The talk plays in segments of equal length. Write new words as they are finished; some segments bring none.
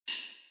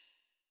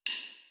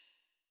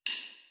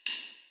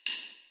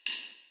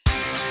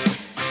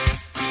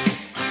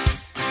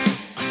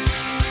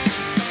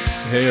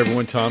Hey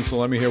everyone, Tom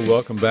Salemi here.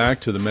 Welcome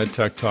back to the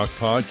MedTech Talk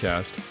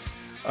podcast.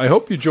 I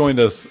hope you joined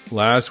us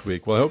last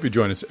week. Well, I hope you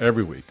join us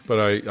every week, but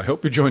I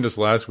hope you joined us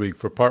last week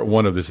for part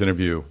one of this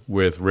interview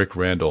with Rick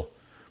Randall.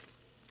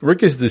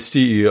 Rick is the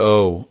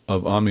CEO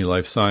of Omni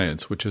Life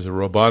Science, which is a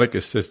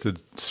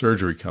robotic-assisted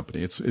surgery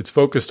company. It's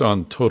focused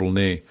on total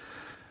knee.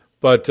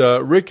 But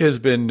Rick has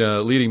been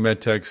leading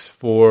MedTechs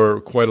for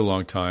quite a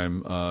long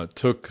time,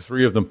 took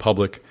 3 of them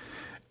public,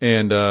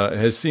 and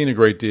has seen a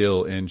great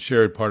deal and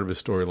shared part of his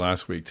story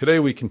last week. Today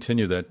we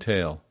continue that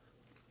tale.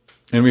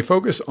 And we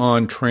focus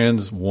on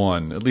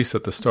TransOne, at least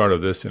at the start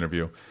of this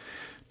interview.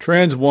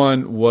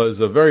 TransOne was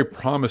a very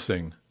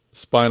promising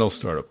spinal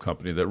startup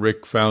company that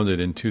Rick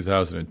founded in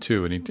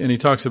 2002. And he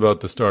talks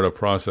about the startup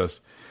process.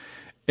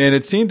 And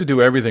it seemed to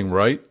do everything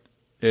right.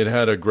 It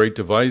had a great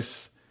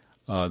device.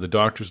 The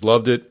doctors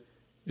loved it.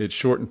 It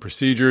shortened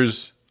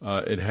procedures.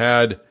 It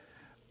had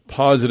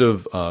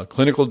positive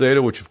clinical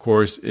data, which of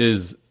course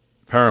is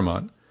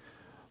paramount.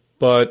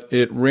 But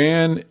it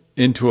ran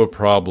into a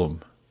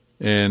problem,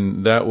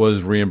 and that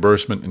was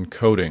reimbursement and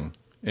coding.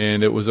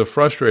 And it was a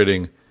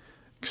frustrating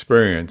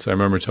experience. I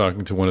remember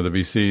talking to one of the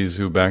VCs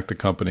who backed the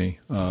company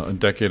a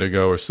decade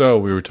ago or so.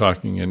 We were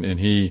talking, and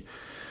he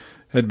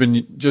had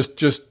been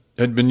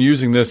had been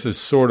using this as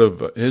sort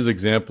of his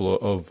example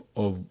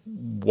of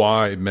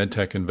why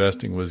medtech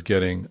investing was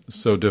getting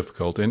so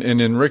difficult. And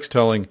in Rick's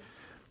telling,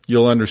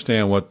 you'll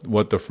understand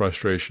what the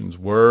frustrations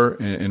were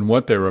and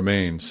what they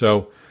remain.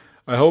 So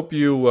I hope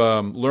you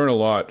learn a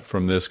lot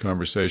from this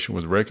conversation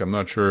with Rick. I'm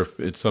not sure if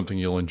it's something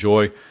you'll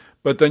enjoy,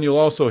 but then you'll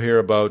also hear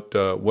about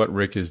what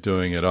Rick is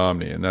doing at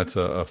Omni, and that's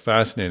a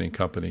fascinating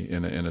company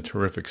in a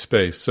terrific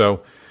space.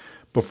 So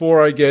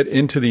before I get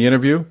into the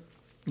interview,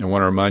 I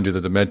want to remind you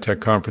that the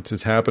MedTech Conference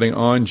is happening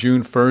on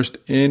June 1st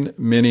in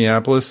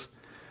Minneapolis.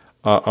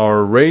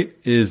 Our rate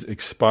is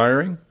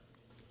expiring,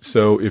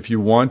 so if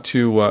you want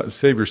to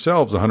save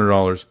yourselves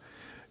 $100,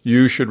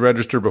 you should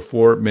register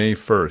before May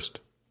 1st.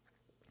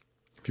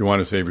 If you want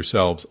to save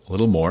yourselves a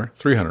little more,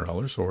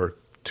 $300 or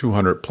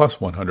 $200 plus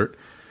 $100,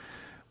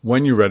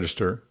 when you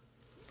register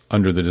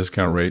under the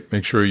discount rate,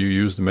 make sure you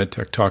use the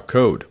MedTech Talk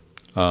code.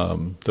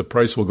 The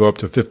price will go up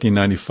to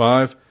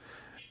 $15.95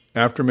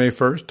 after May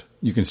 1st.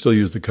 You can still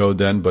use the code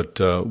then, but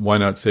why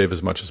not save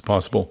as much as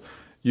possible?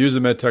 Use the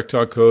MedTech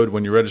Talk code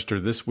when you register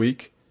this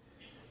week,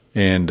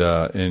 and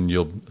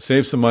you'll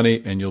save some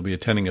money, and you'll be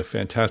attending a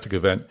fantastic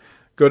event.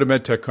 Go to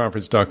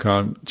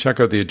medtechconference.com, check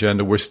out the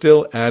agenda. We're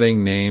still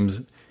adding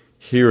names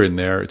here and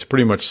there. It's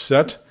pretty much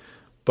set,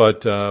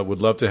 but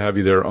would love to have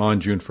you there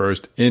on June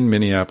 1st in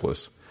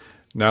Minneapolis.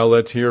 Now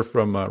let's hear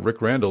from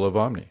Rick Randall of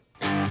Omni.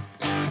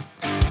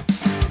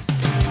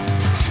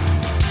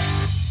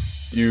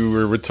 You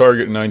were with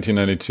Target in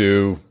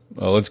 1992.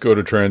 Let's go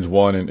to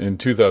TransOne in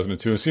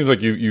 2002. It seems like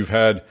you've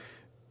had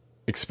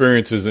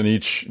experiences in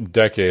each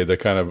decade that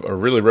kind of are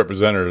really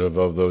representative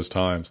of those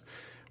times.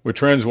 With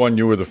TransOne,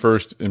 you were the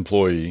first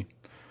employee.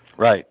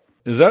 Right.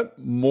 Is that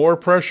more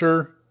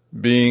pressure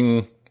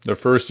being the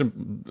first?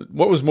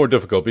 What was more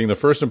difficult, being the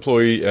first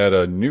employee at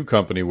a new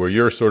company where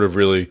you're sort of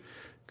really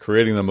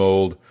creating the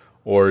mold,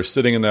 or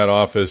sitting in that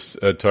office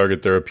at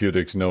Target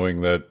Therapeutics knowing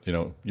that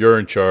you're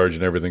in charge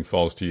and everything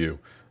falls to you?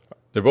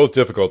 They're both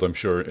difficult, I'm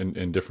sure,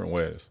 in different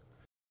ways.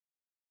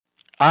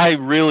 I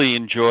really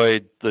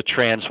enjoyed the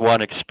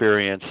TransOne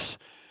experience.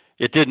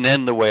 It didn't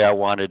end the way I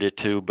wanted it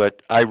to,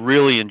 but I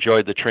really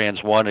enjoyed the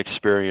TransOne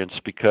experience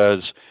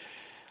because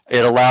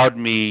it allowed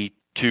me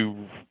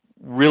to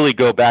really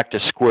go back to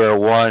square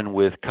one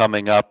with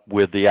coming up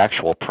with the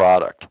actual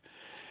product.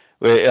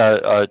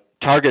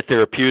 Target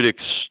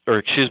Therapeutics,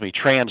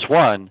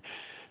 TransOne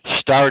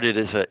started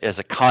as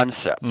a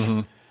concept. Mm-hmm.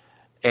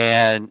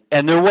 And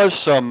there was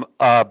some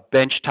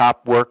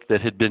benchtop work that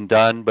had been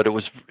done, but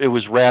it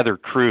was rather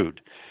crude.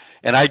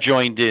 And I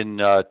joined in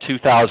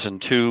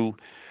 2002,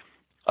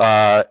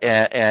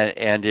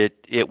 and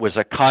it was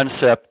a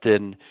concept,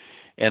 and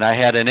I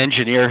had an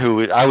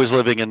engineer I was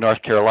living in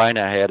North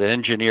Carolina. I had an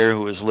engineer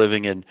who was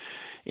living in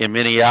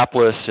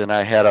Minneapolis, and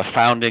I had a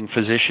founding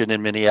physician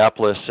in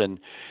Minneapolis,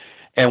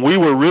 and we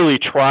were really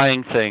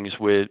trying things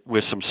with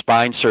some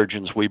spine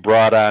surgeons we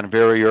brought on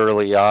very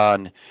early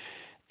on.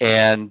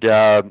 And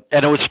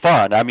it was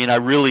fun. I mean, I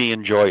really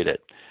enjoyed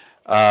it.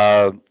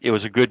 It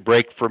was a good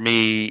break for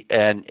me,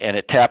 and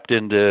it tapped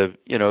into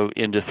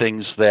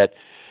things that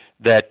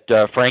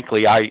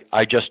frankly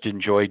I just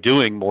enjoy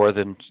doing more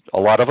than a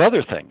lot of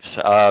other things.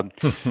 And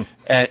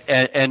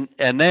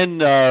then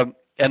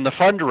the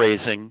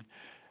fundraising,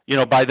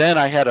 by then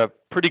I had a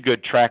pretty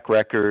good track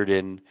record,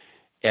 and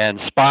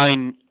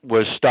spine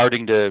was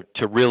starting to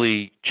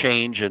really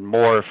change and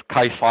morph.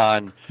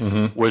 Kyphon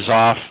was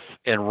off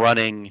and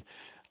running.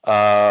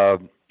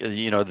 The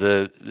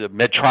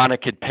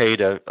Medtronic had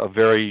paid a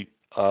very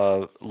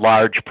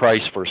large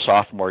price for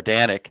sophomore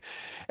Danik,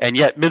 and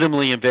yet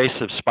minimally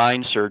invasive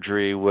spine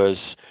surgery was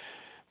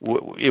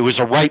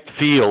a ripe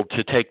field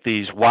to take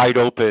these wide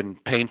open,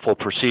 painful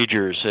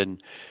procedures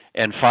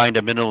and find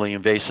a minimally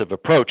invasive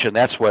approach, and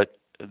that's what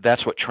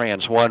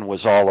TransOne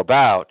was all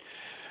about.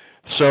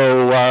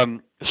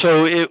 So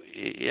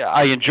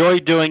I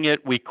enjoyed doing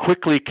it. We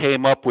quickly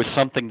came up with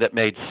something that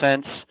made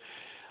sense.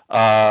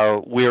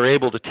 We were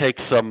able to take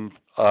some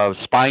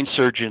spine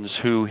surgeons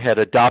who had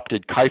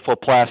adopted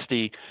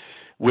kyphoplasty,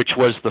 which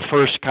was the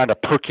first kind of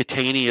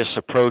percutaneous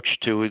approach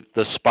to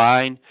the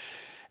spine,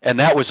 and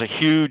that was a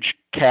huge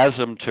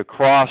chasm to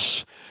cross.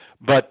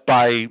 But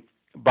by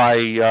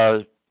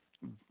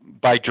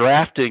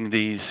drafting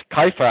these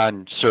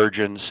Kyphon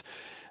surgeons,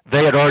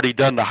 they had already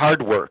done the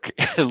hard work,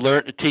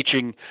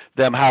 teaching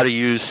them how to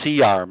use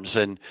C-arms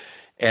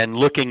and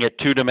looking at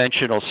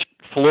two-dimensional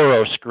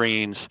fluoro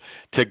screens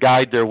to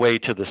guide their way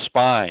to the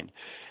spine.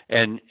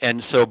 And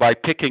so by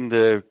picking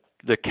the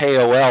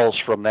KOLs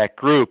from that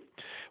group,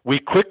 we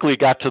quickly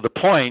got to the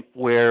point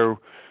where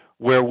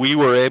we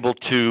were able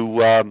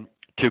to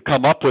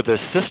come up with a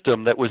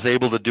system that was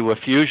able to do a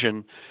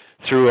fusion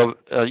through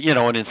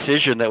an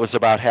incision that was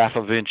about half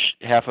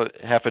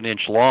an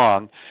inch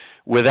long,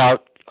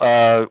 without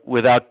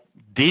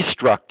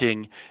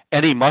destructing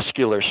any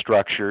muscular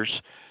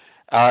structures.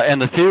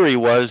 And the theory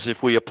was,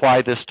 if we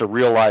apply this to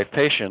real live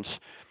patients,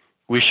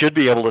 we should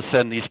be able to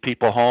send these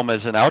people home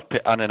as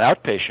on an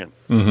outpatient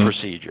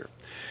procedure.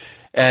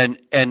 And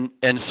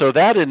so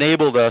that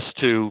enabled us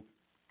to.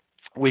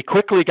 We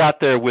quickly got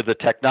there with the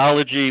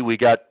technology. We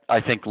got, I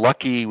think,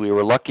 lucky. We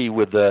were lucky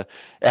with the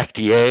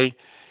FDA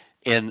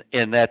in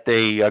that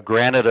they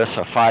granted us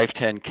a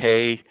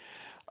 510K,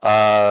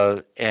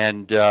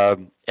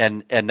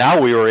 and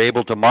now we were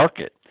able to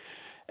market.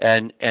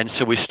 And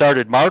so we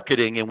started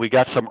marketing, and we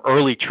got some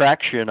early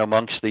traction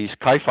amongst these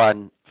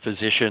Kyphon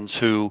physicians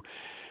who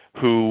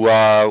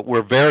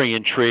were very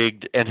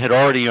intrigued and had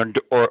already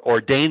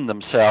ordained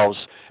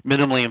themselves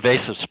minimally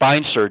invasive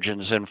spine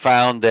surgeons, and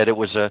found that it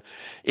was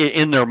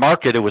in their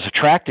market, it was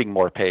attracting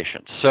more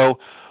patients. So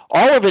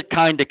all of it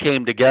kind of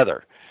came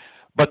together.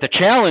 But the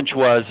challenge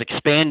was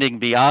expanding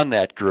beyond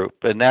that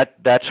group, and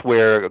that's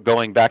where,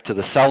 going back to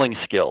the selling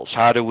skills,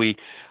 how do we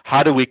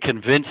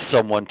convince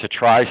someone to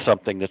try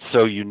something that's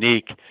so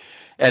unique?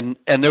 And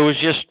there was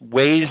just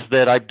ways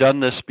that I've done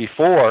this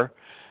before,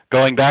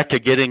 going back to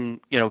getting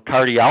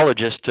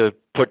cardiologists to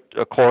put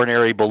a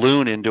coronary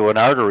balloon into an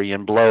artery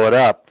and blow it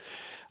up.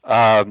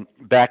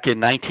 Back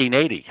in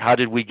 1980, how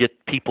did we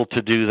get people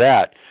to do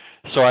that?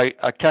 So I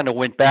kind of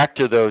went back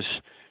to those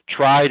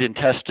tried and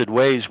tested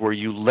ways where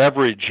you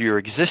leverage your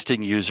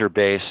existing user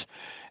base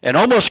and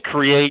almost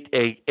create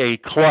a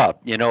club,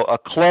 a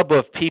club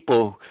of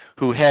people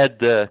who had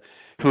the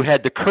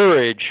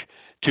courage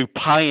to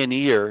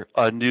pioneer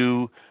a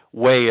new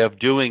way of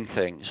doing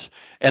things.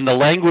 And the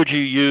language you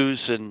use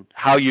and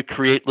how you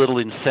create little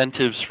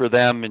incentives for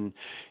them, and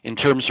in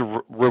terms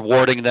of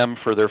rewarding them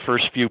for their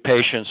first few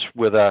patients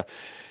with a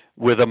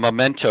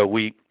memento.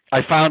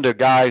 I found a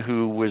guy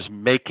who was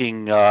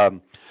making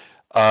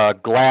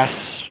glass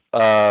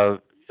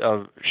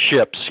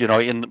ships,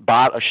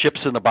 ships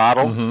in the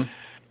bottle,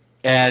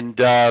 and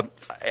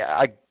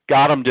I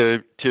got him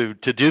to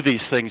do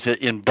these things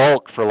in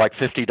bulk for like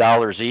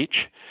 $50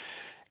 each.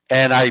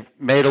 And I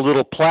made a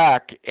little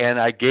plaque, and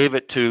I gave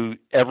it to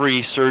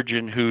every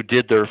surgeon who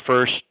did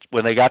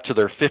when they got to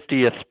their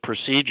 50th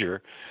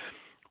procedure.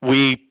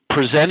 I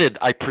presented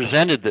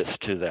this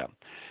to them,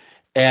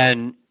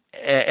 and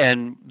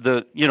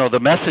the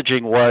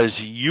messaging was,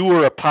 you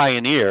were a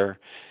pioneer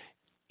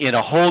in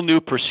a whole new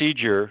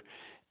procedure,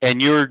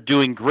 and you're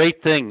doing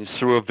great things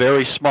through a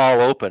very small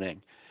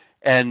opening,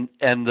 and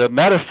the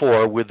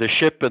metaphor with the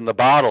ship in the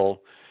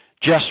bottle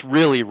just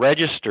really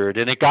registered,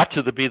 and it got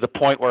to be the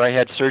point where I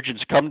had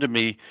surgeons come to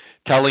me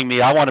telling me,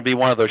 I want to be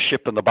one of those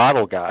ship in the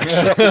bottle guys. We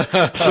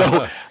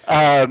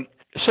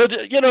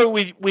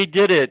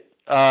did it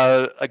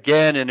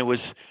again, and it was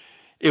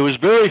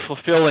very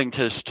fulfilling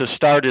to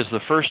start as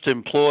the first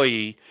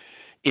employee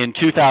in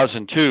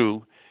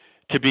 2002,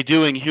 to be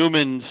doing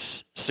humans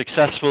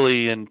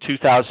successfully in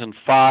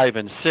 2005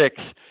 and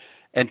 6,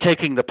 and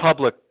taking the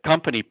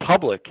company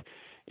public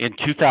in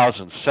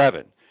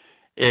 2007.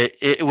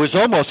 It was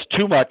almost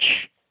too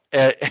much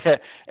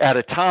at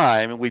a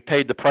time, and we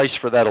paid the price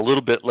for that a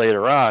little bit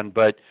later on.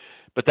 But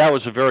that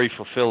was a very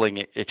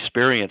fulfilling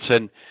experience,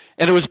 and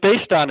it was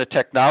based on a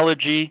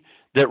technology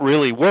that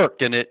really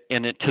worked, and it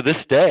to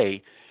this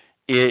day,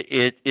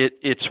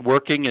 it's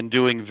working and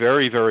doing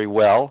very, very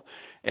well,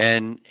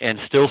 and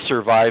still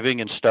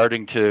surviving and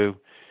starting to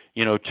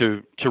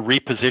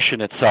reposition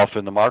itself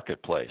in the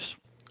marketplace.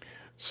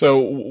 So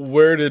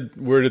where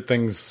did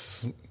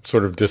things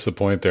sort of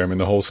disappoint there? I mean,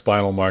 the whole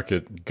spinal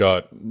market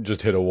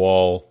just hit a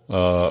wall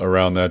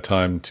around that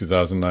time,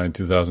 2009,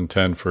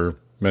 2010, for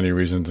many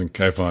reasons, and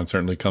Kyphon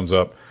certainly comes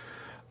up.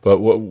 But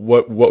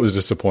what was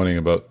disappointing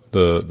about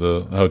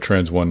how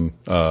Trans One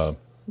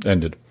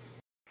ended?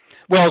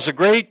 Well, it's a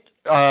great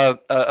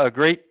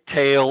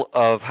tale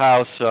of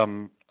how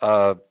some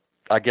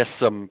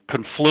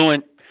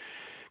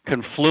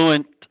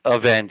confluent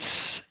events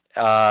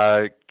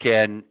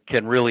can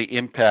really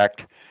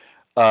impact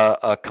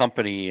a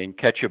company and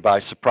catch you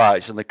by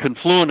surprise. And the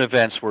confluent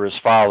events were as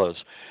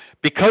follows.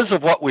 Because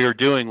of what we were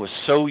doing was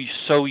so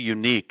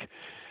unique,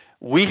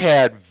 we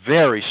had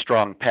very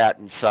strong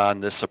patents on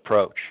this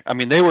approach. I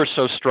mean, they were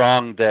so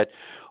strong that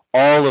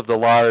all of the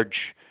large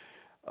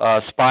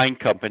spine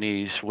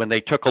companies, when they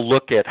took a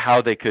look at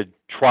how they could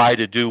try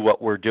to do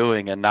what we're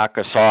doing and knock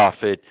us off,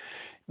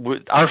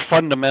 our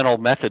fundamental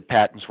method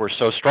patents were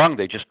so strong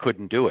they just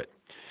couldn't do it.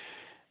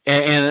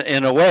 And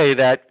in a way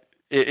that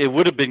it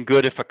would have been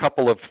good if a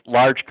couple of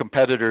large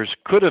competitors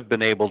could have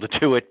been able to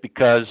do it,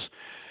 because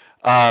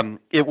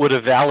it would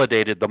have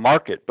validated the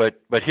market.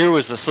 But here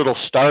was this little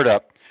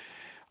startup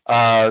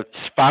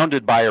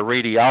founded by a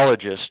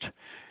radiologist,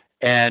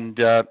 and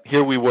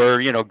here we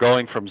were,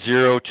 going from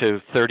zero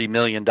to $30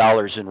 million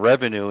in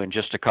revenue in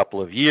just a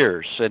couple of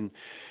years, and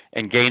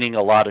gaining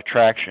a lot of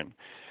traction.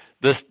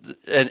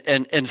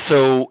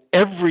 So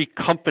every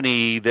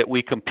company that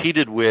we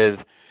competed with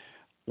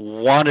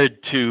wanted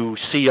to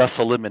see us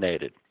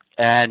eliminated,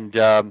 and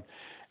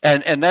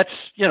that's,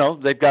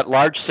 they've got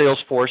large sales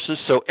forces.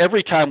 So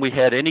every time we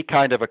had any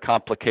kind of a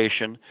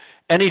complication,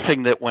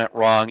 anything that went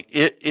wrong,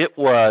 it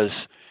was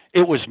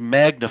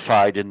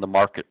magnified in the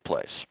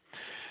marketplace.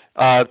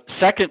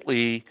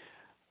 Secondly,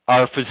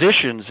 our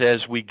physicians,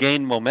 as we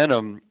gained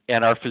momentum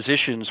and our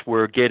physicians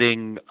were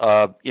getting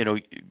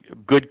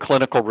good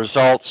clinical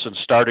results and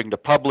starting to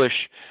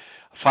publish,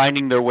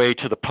 finding their way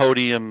to the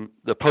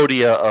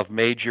podia of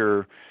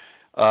major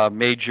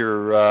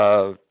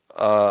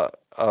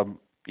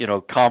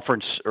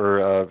conference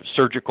or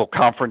surgical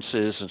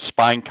conferences and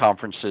spine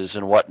conferences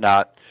and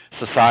whatnot,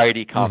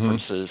 society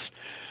conferences.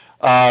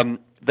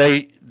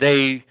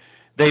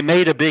 They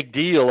made a big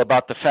deal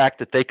about the fact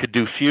that they could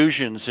do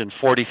fusions in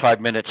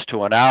 45 minutes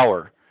to an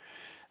hour,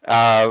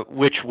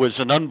 which was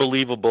an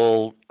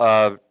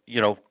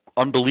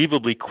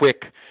unbelievably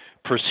quick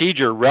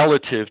procedure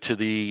relative to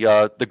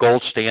the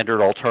gold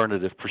standard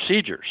alternative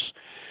procedures.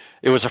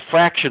 It was a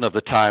fraction of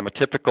the time. A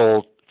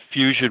typical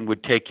fusion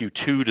would take you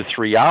 2 to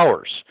 3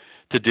 hours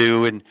to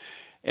do, and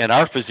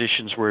our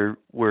physicians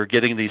were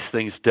getting these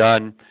things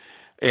done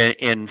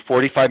in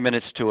 45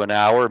 minutes to an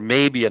hour,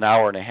 maybe an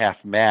hour and a half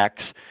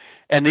max.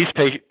 And these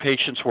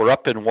patients were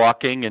up and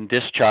walking and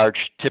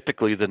discharged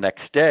typically the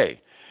next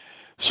day.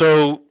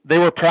 So they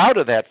were proud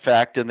of that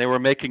fact, and they were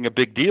making a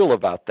big deal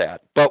about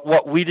that. But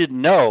what we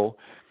didn't know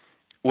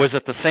was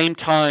at the same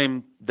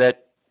time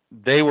that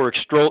they were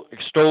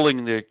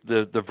extolling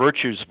the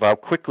virtues of how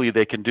quickly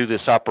they can do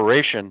this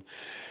operation,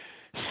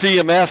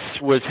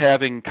 CMS was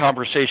having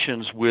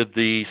conversations with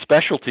the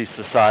specialty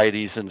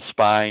societies in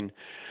spine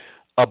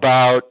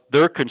about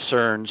their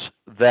concerns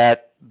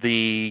that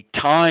the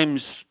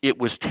times it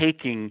was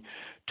taking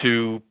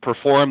to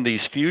perform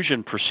these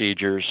fusion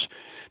procedures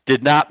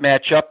did not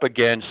match up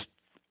against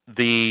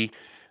the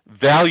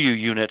value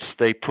units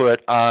they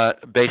put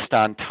based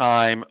on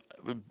time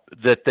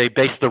that they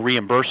based the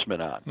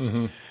reimbursement on.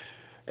 Mm-hmm.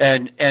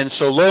 And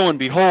so lo and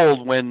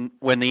behold, when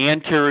the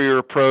anterior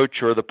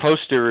approach or the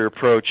posterior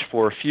approach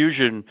for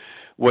fusion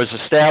was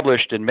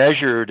established and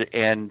measured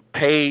and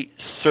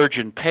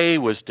surgeon pay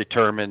was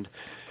determined,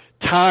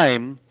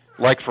 time,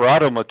 like for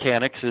auto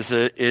mechanics, is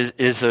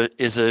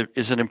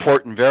an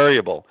important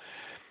variable.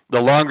 The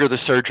longer the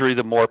surgery,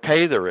 the more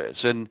pay there is.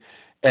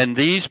 And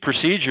these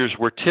procedures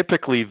were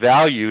typically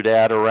valued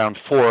at around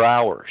 4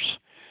 hours.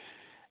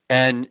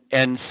 And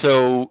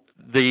so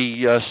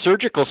the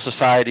surgical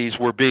societies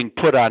were being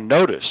put on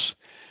notice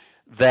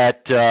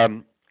that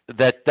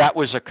that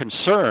was a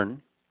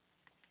concern,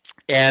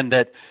 and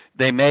that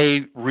they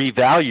may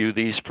revalue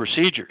these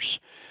procedures.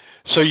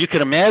 So you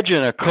can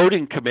imagine a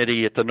coding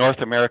committee at the North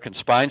American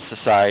Spine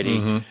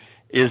Society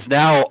is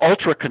now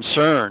ultra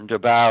concerned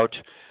about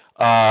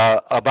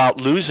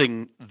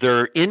losing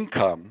their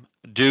income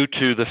due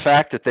to the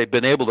fact that they've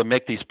been able to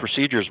make these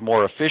procedures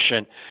more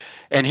efficient.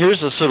 And here's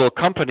this little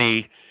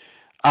company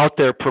out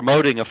there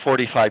promoting a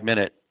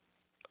 45-minute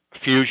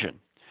fusion.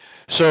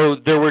 So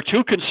there were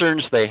two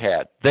concerns they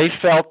had. They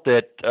felt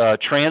that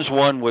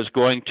TransOne was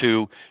going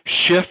to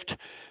shift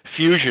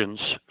fusions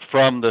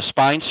from the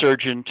spine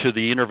surgeon to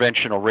the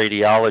interventional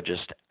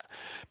radiologist,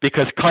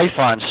 because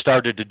Kyphon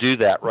started to do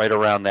that right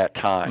around that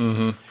time.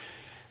 Mm-hmm.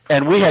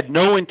 And we had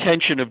no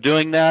intention of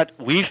doing that.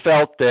 We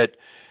felt that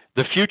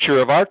the future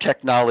of our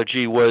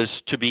technology was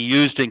to be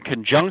used in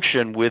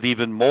conjunction with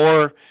even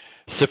more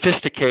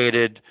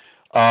sophisticated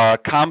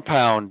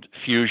compound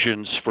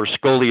fusions for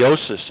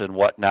scoliosis and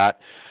whatnot,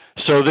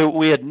 so that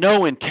we had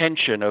no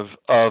intention of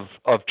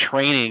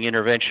training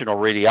interventional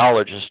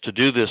radiologists to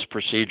do this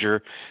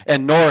procedure,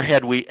 and nor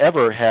had we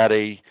ever had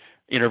a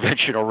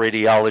interventional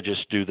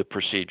radiologist do the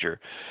procedure.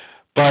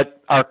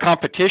 But our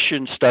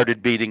competition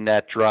started beating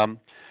that drum.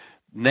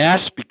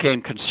 NASS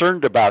became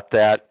concerned about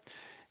that,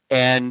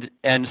 and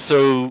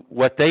so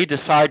what they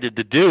decided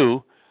to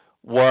do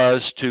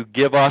was to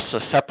give us a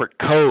separate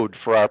code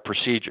for our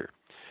procedure.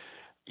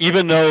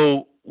 Even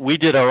though we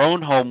did our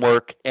own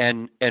homework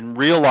and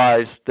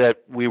realized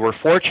that we were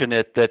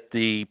fortunate that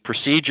the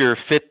procedure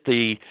fit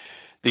the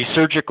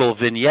surgical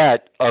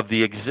vignette of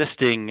the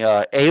existing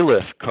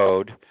ALIF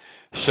code,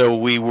 so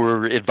we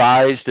were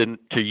advised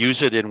to use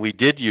it, and we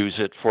did use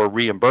it for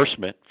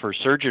reimbursement, for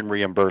surgeon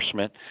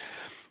reimbursement.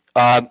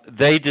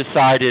 they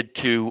decided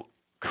to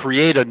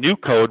create a new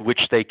code,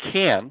 which they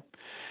can,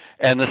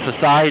 and the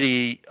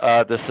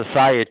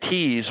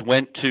societies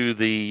went to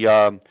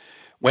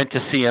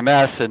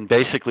CMS and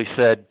basically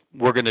said,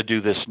 we're going to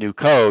do this new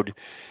code,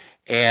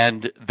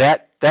 and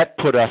that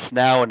put us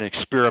now in an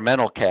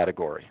experimental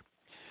category.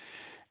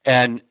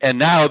 And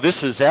now this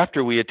is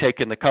after we had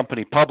taken the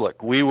company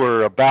public. We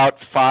were about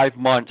 5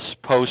 months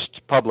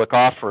post public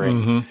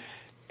offering,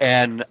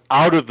 and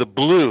out of the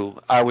blue,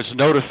 I was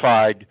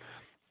notified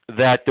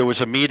that there was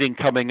a meeting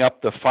coming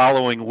up the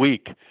following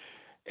week,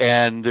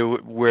 and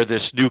where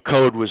this new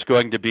code was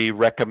going to be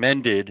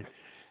recommended.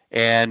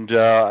 And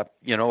I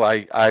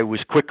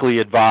was quickly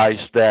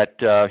advised that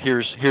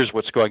here's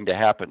what's going to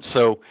happen.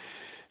 So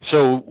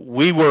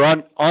we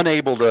were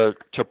unable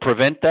to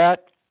prevent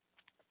that.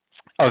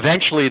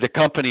 Eventually, the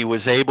company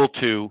was able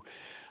to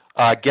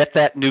get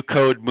that new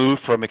code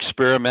moved from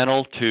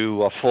experimental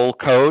to a full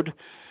code,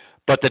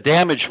 but the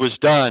damage was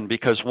done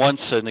because once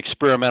an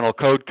experimental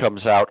code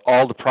comes out,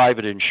 all the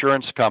private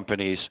insurance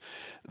companies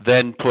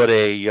then put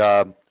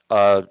a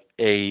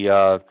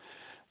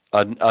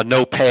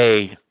no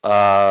pay,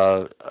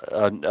 a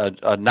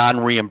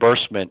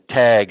non-reimbursement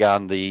tag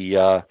on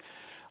the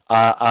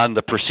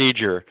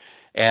procedure,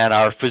 and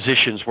our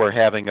physicians were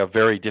having a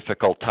very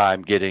difficult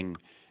time getting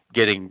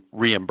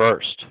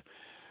reimbursed.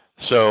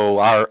 So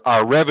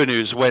our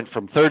revenues went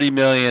from $30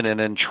 million and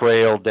then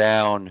trailed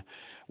down.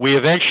 We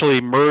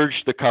eventually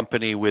merged the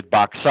company with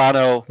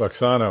Boxano.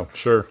 Boxano,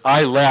 sure.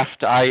 I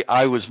left.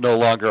 I was no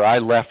longer. I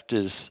left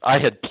as I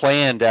had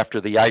planned after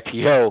the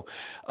IPO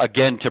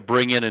again to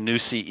bring in a new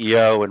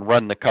CEO and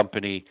run the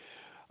company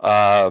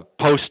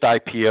post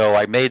IPO.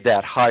 I made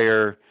that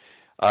hire.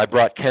 I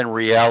brought Ken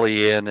Reale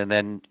in, and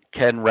then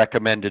Ken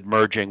recommended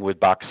merging with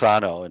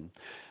Boxano, and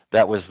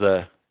that was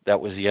the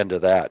end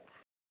of that.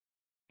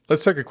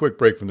 Let's take a quick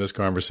break from this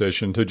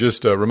conversation to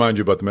just remind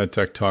you about the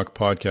MedTech Talk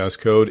podcast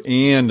code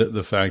and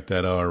the fact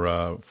that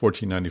our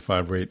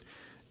 $14.95 rate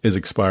is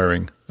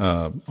expiring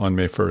on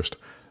May 1st.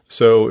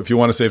 So if you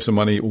want to save some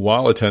money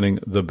while attending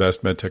the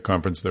best MedTech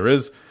conference there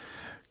is,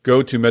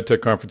 go to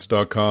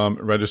medtechconference.com,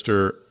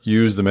 register,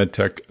 use the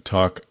MedTech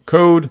Talk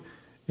code,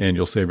 and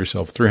you'll save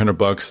yourself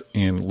 $300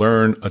 and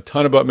learn a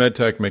ton about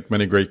MedTech, make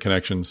many great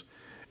connections,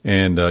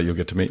 and you'll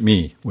get to meet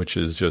me, which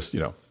is just,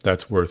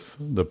 that's worth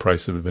the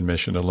price of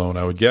admission alone,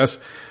 I would guess.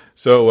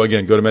 So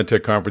again, go to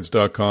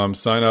medtechconference.com,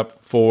 sign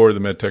up for the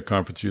MedTech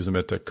conference, use the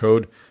MedTech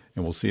code,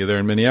 and we'll see you there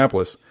in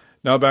Minneapolis.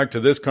 Now back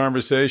to this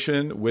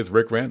conversation with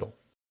Rick Randall.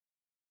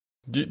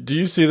 Do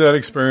you see that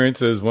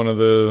experience as one of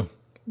the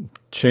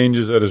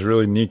changes that has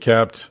really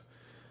kneecapped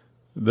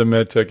the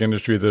MedTech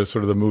industry, the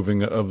sort of the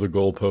moving of the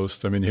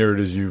goalpost? I mean, here it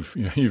is,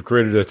 you've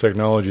created a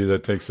technology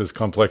that takes this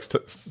complex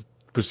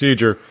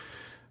procedure,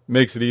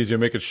 makes it easier,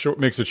 makes it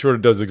shorter,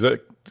 does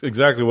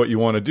exactly what you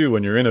want to do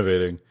when you're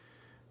innovating,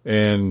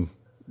 and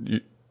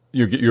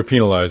you're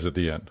penalized at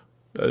the end.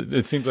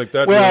 It seems like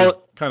that really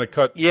kind of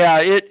cut. Yeah,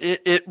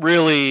 it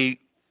really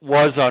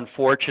was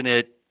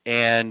unfortunate,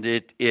 and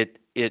it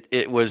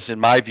was, in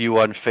my view,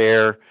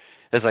 unfair.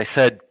 As I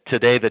said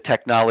today, the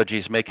technology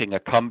is making a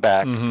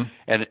comeback,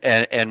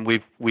 and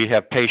we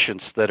have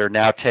patients that are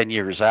now 10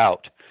 years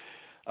out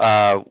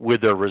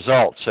with their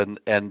results,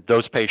 and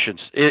those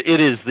patients. It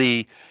is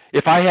the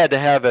if I had to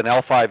have an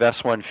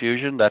L5-S1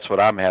 fusion, that's what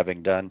I'm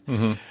having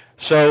done.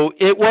 So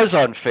it was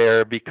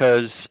unfair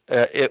because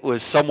it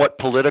was somewhat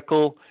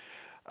political,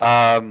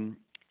 and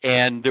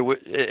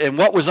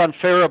what was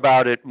unfair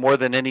about it more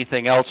than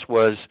anything else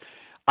was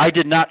I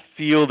did not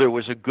feel there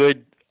was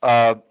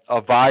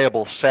a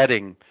viable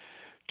setting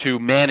to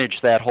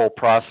manage that whole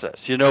process.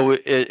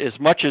 As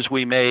much as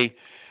we may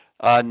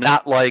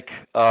not like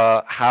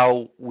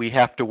how we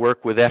have to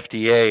work with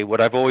FDA,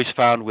 what I've always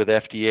found with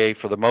FDA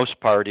for the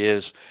most part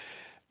is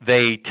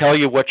they tell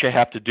you what you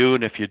have to do,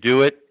 and if you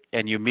do it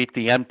and you meet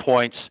the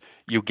endpoints,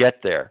 you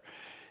get there.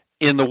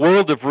 In the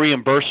world of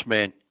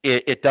reimbursement,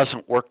 it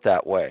doesn't work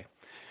that way.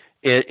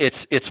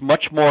 It's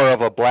much more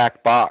of a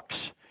black box.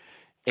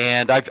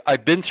 And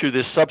I've been through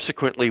this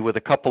subsequently with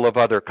a couple of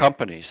other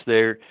companies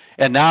there.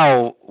 And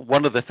now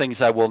one of the things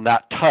I will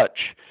not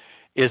touch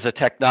is a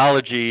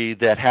technology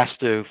that has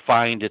to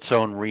find its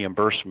own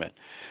reimbursement,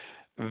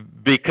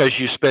 because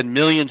you spend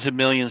millions and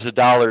millions of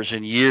dollars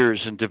and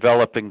years in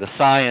developing the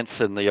science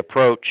and the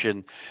approach,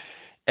 and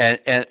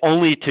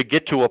only to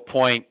get to a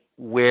point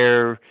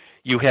where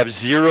you have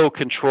zero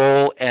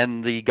control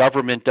and the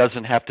government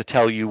doesn't have to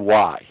tell you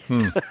why.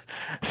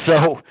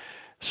 So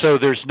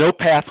there's no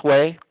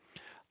pathway.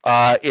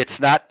 It's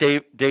not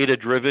data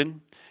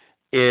driven.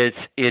 It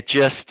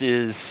just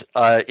is.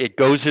 It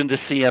goes into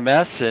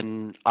CMS,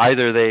 and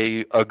either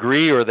they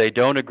agree or they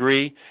don't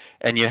agree,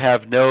 and you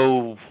have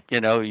no.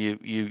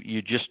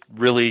 You just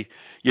really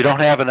you don't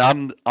have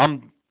an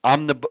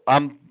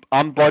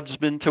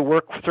ombudsman to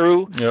work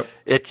through. Yep.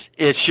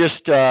 It's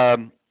just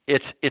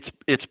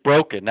it's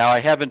broken. Now I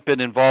haven't been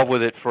involved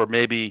with it for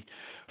maybe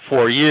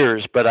 4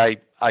 years, but I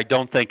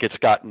don't think it's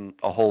gotten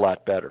a whole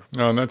lot better.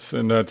 No, and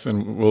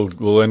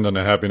we'll end on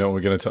a happy note when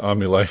we get into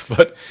OmniLife.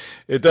 But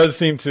it does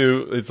seem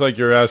it's like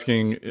you're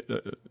asking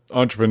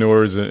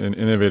entrepreneurs and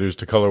innovators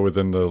to color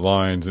within the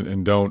lines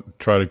and don't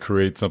try to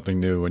create something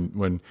new.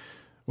 When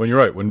you're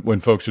right, when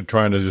folks are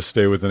trying to just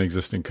stay within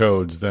existing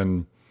codes,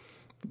 then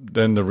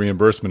the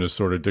reimbursement is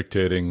sort of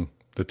dictating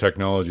the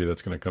technology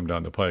that's going to come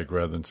down the pike,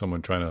 rather than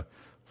someone trying to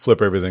flip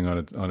everything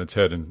on its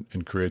head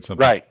and create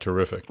something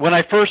terrific. When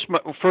I first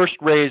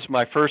raised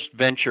my first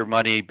venture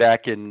money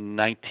back in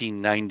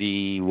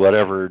 1990,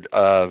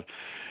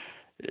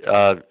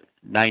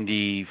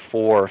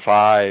 94,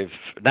 5,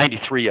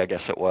 93, I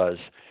guess it was.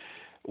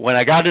 When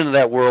I got into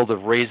that world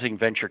of raising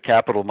venture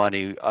capital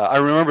money, I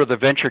remember the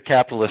venture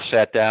capitalist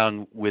sat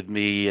down with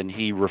me and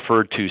he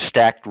referred to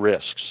stacked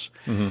risks.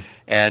 Mm-hmm.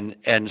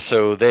 And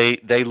so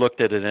they looked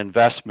at an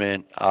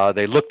investment.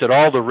 They looked at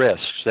all the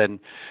risks, and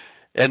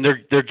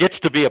there gets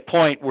to be a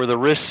point where the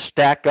risks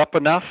stack up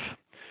enough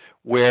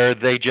where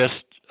they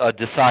just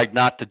decide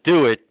not to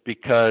do it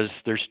because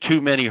there's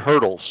too many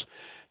hurdles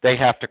they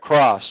have to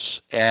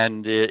cross.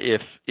 And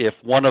if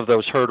one of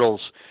those hurdles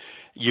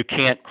you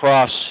can't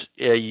cross,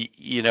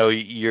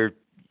 you're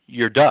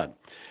done.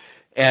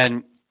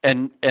 And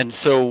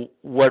so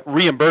what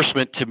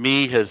reimbursement to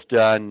me has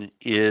done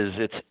is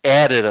it's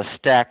added a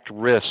stacked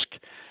risk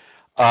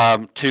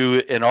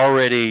to an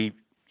already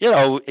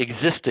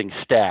existing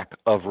stack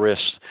of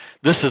risks.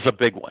 This is a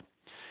big one,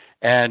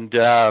 and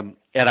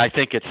I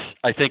think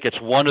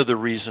it's one of the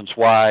reasons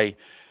why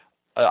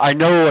I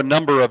know a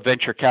number of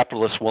venture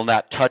capitalists will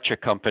not touch a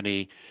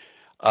company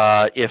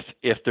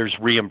if there's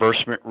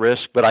reimbursement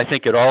risk, but I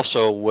think it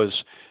also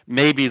was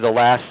maybe the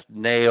last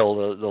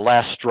nail, the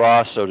last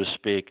straw, so to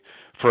speak,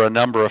 for a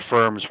number of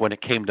firms when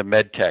it came to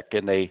medtech,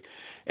 and they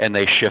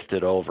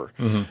shifted over.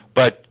 Mm-hmm.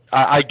 But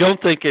I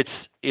don't think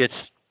it's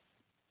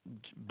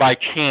by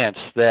chance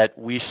that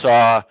we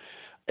saw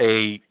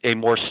a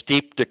more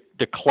steep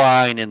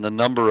decline in the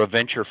number of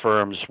venture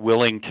firms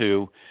willing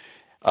to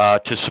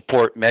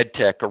support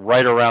medtech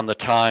right around the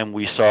time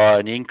we saw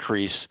an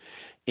increase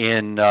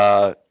in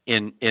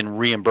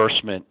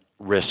reimbursement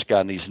risk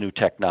on these new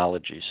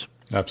technologies.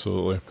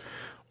 Absolutely.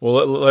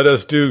 Well, let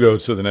us go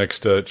to the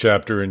next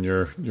chapter in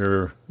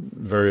your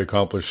very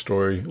accomplished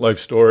life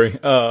story.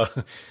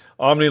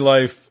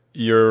 OmniLife.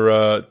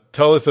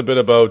 Tell us a bit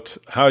about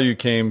how you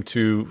came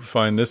to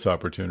find this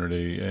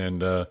opportunity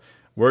and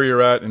where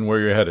you're at and where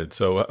you're headed.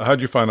 So how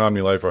did you find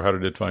OmniLife, or how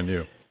did it find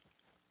you?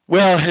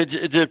 Well,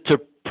 to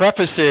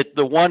preface it,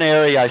 the one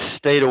area I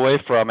stayed away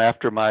from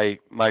after my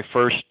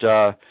first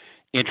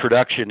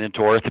introduction into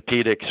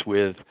orthopedics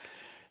with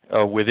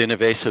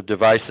invasive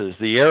devices,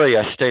 the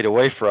area I stayed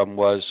away from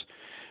was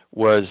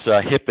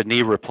hip and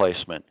knee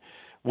replacement.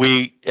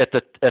 We at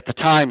the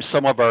time,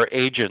 some of our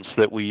agents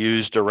that we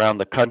used around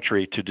the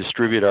country to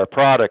distribute our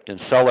product and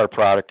sell our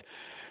product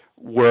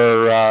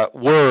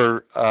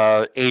were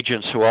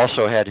agents who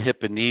also had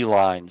hip and knee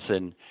lines,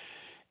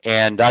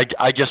 and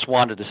I just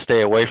wanted to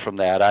stay away from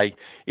that.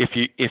 If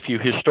you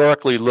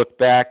historically look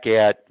back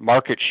at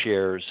market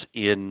shares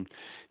in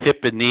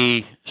hip and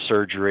knee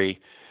surgery,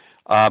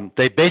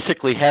 they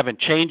basically haven't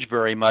changed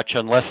very much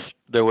unless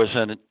there was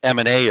an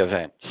M&A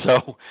event.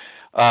 So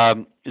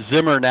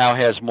Zimmer now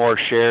has more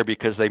share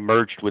because they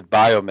merged with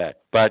Biomet.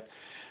 But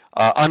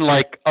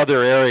unlike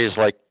other areas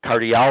like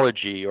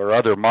cardiology or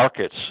other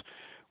markets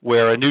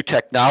where a new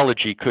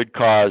technology could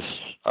cause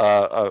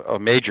a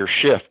major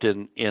shift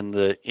in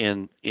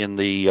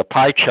the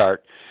pie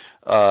chart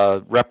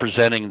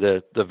representing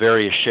the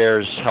various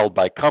shares held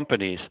by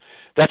companies,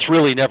 that's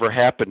really never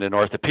happened in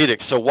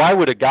orthopedics. So why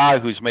would a guy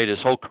who's made his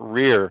whole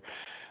career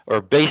or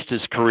based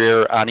his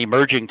career on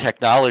emerging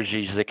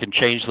technologies that can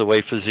change the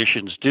way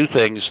physicians do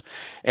things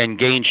and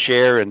gain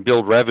share and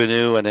build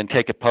revenue and then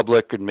take it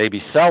public and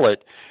maybe sell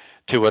it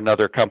to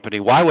another company,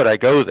 why would I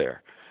go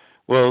there?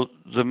 Well,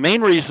 the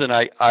main reason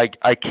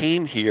I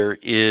came here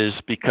is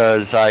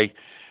because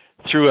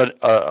through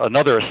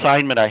another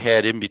assignment I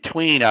had in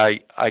between,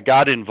 I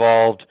got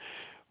involved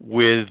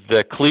with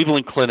the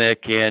Cleveland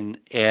Clinic, and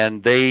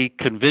they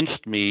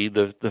convinced me,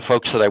 the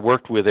folks that I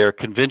worked with there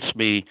convinced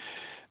me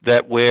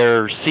that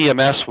where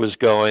CMS was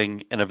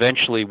going and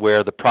eventually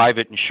where the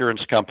private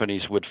insurance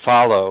companies would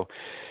follow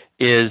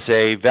is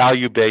a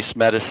value-based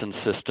medicine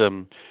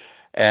system,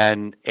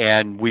 and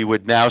we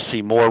would now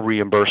see more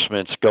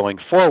reimbursements going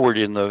forward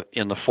in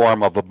the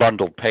form of a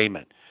bundled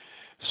payment.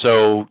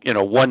 So,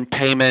 one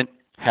payment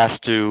has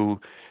to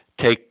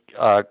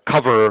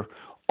cover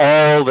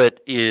all that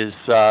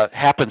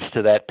happens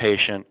to that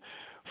patient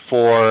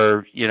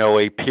for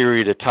a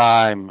period of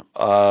time,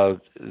 or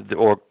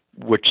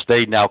which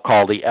they now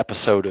call the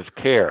episode of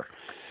care.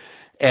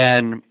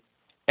 And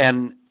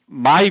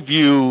my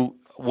view,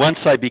 once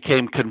I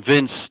became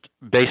convinced,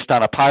 based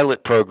on a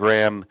pilot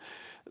program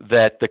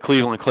that the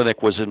Cleveland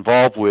Clinic was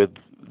involved with,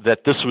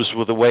 that this was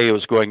the way it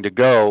was going to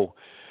go,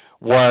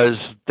 was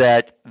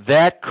that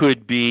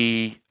could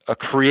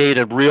create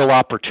a real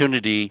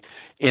opportunity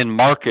in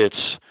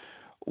markets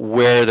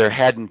where there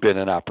hadn't been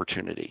an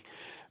opportunity.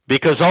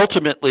 because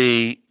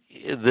ultimately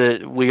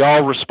we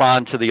all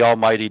respond to the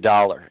almighty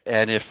dollar.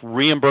 And if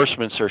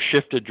reimbursements are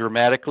shifted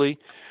dramatically,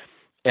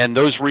 and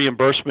those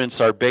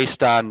reimbursements are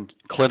based on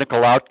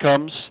clinical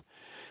outcomes,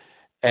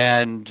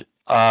 and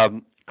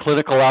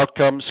clinical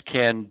outcomes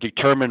can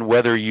determine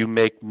whether you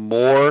make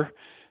more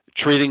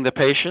treating the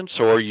patients,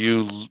 or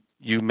you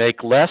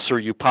make less, or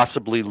you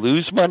possibly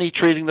lose money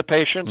treating the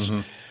patients.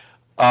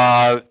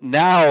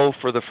 Now,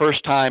 for the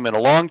first time in a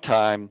long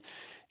time,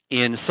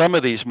 in some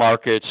of these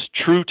markets,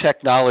 true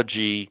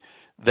technology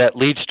that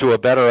leads to a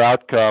better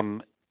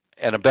outcome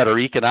and a better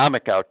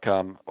economic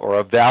outcome, or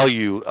a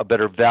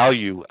better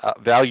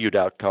valued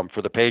outcome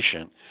for the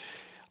patient,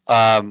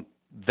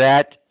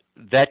 that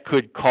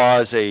could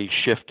cause a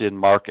shift in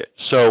market.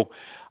 So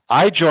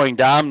I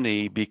joined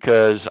Omni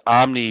because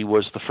Omni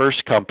was the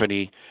first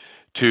company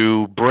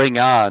to bring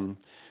on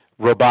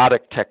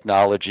robotic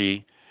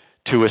technology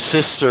to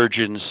assist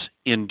surgeons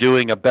in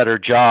doing a better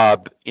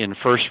job in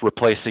first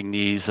replacing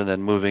knees and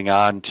then moving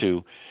on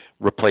to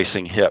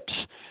replacing hips.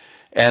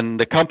 And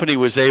the company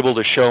was able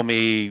to show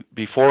me,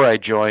 before I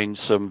joined,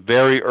 some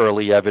very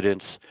early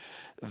evidence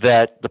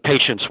that the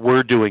patients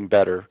were doing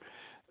better.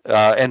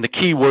 And the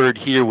key word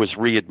here was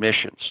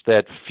readmissions,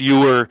 that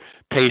fewer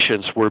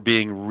patients were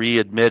being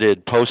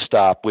readmitted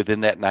post-op within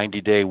that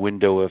 90-day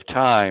window of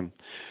time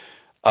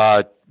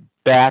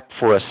back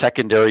for a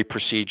secondary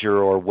procedure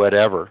or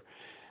whatever.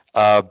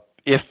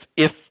 If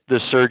the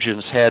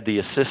surgeons had the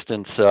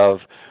assistance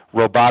of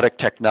robotic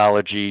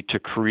technology to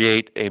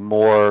create a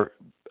more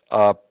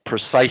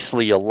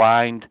precisely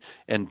aligned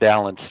and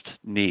balanced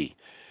knee.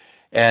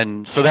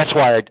 And so that's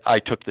why I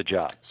took the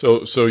job.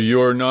 So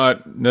you're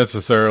not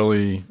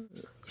necessarily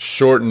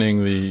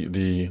shortening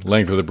the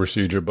length of the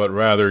procedure, but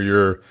rather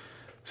you're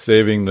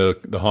saving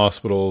the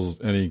hospitals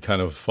any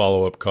kind of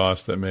follow-up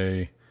costs that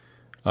may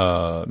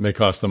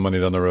cost them money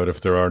down the road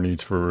if there are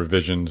needs for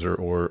revisions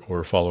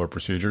or follow-up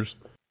procedures?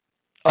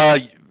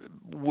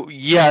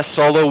 Yes,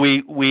 although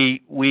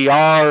we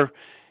are,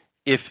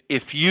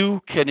 if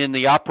you can in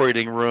the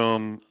operating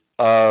room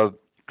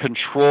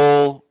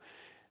control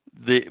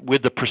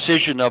with the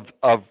precision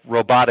of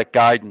robotic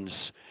guidance,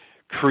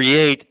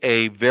 create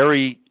a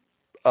very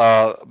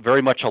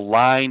much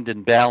aligned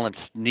and balanced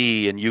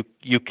knee, and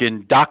you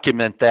can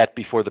document that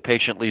before the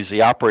patient leaves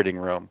the operating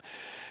room,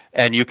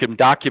 and you can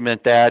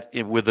document that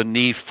with the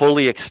knee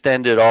fully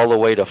extended all the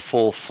way to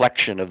full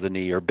flexion of the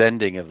knee or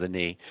bending of the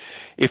knee.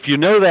 If you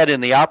know that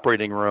in the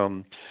operating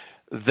room,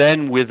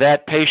 then with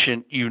that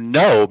patient,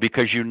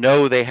 because you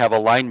know they have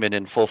alignment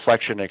in full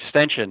flexion and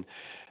extension,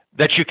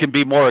 that you can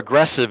be more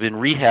aggressive in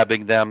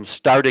rehabbing them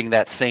starting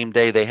that same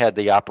day they had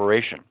the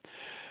operation.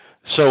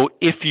 So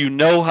if you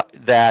know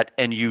that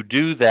and you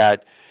do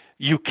that,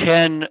 you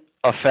can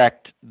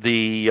affect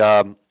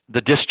the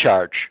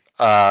discharge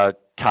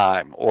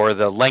time or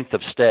the length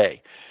of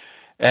stay.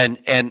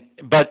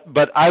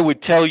 But I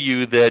would tell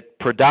you that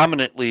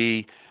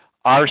predominantly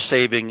our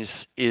savings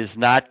is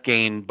not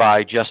gained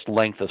by just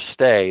length of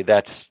stay.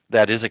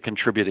 That is a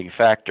contributing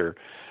factor.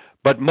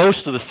 But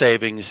most of the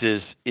savings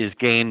is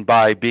gained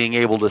by being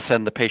able to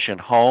send the patient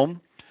home,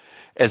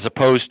 as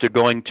opposed to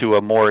going to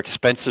a more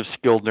expensive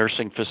skilled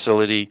nursing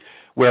facility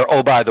where,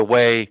 oh, by the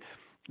way,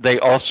 they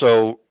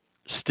also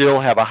still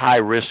have a high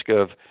risk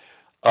of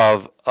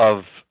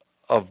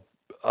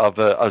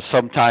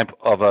some type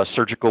of a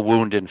surgical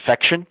wound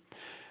infection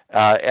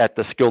at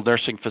the skilled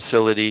nursing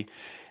facility.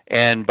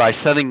 And by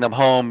sending them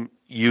home,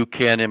 you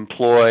can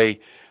employ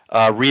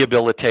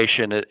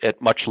rehabilitation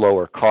at much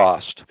lower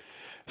cost.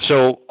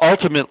 So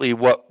ultimately,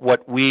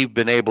 what we've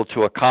been able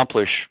to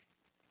accomplish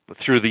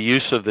through the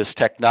use of this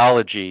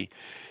technology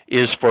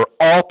is for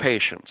all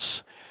patients,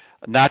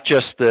 not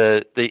just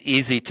the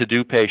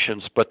easy-to-do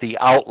patients, but the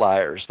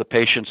outliers, the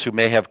patients who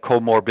may have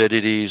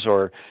comorbidities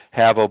or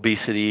have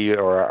obesity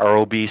or are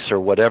obese or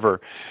whatever,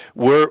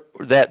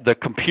 that the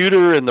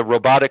computer and the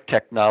robotic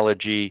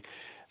technology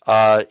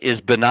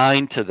is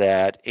benign to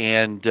that,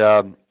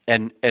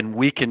 and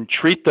we can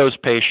treat those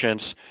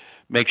patients,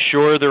 make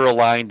sure they're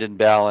aligned and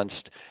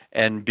balanced,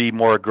 and be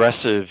more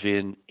aggressive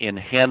in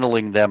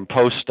handling them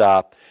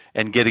post-op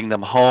and getting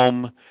them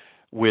home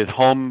with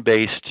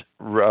home-based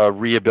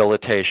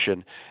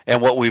rehabilitation.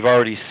 And what we've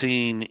already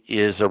seen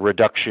is a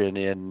reduction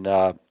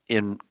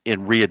in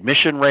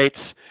readmission rates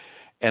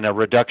and a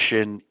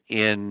reduction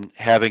in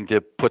having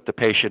to put the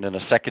patient in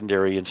a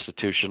secondary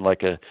institution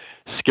like a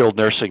skilled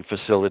nursing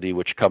facility,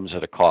 which comes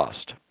at a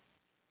cost.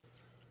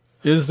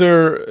 Is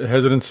there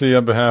hesitancy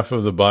on behalf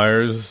of the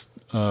buyers?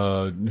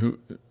 Who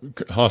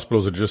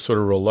hospitals are just sort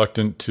of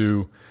reluctant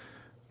to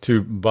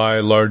buy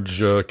large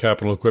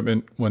capital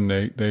equipment when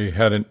they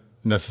hadn't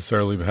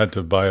necessarily had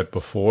to buy it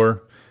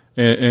before?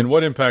 And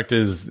what impact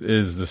is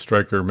the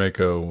Stryker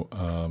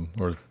Mako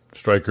or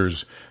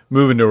Stryker's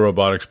move into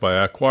robotics by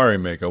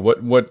acquiring Mako?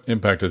 What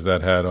impact has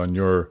that had on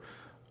your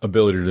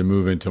ability to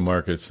move into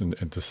markets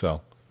and to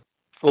sell?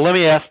 Well, let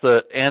me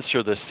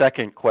answer the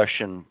second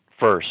question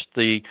first.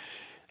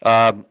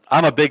 I'm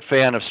a big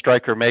fan of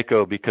Stryker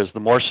Mako because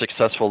the more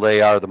successful they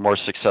are, the more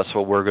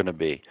successful we're going to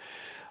be.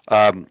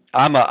 I'm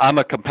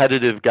a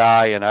competitive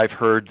guy, and I've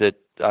heard that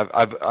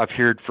I've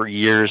heard for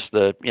years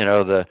the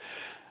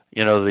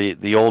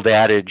old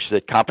adage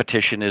that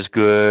competition is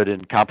good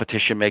and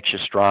competition makes you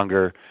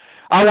stronger.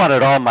 I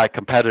wanted all my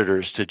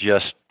competitors to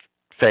just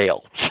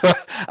fail. So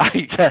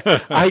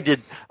I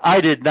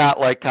did not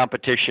like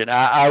competition.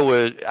 I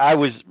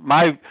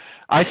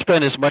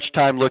spent as much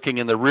time looking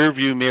in the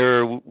rearview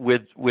mirror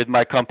with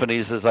my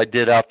companies as I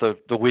did out the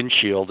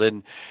windshield,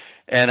 and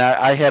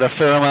I had a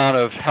fair amount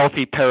of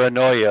healthy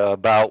paranoia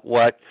about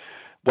what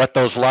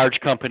those large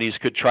companies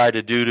could try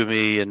to do to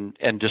me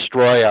and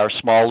destroy our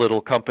small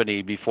little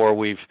company before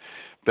we've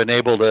been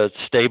able to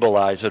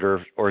stabilize it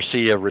or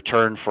see a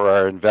return for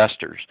our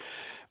investors.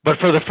 But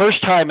for the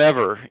first time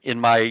ever in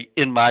my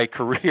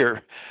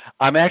career,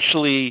 I'm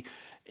actually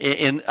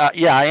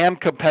I am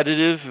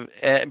competitive,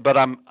 but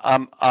I'm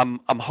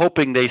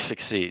hoping they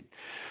succeed,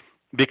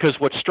 because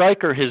what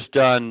Stryker has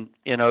done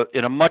in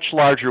a much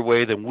larger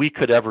way than we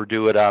could ever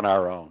do it on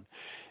our own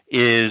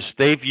is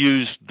they've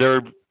used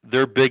their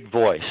big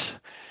voice,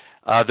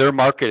 their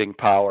marketing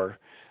power,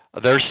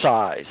 their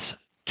size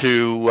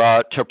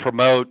to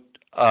promote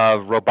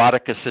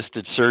robotic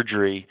assisted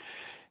surgery.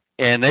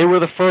 And they were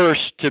the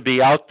first to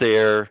be out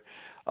there,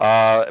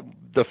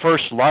 the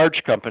first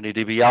large company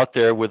to be out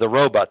there with a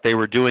robot. They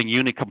were doing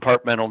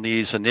unicompartmental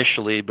knees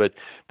initially, but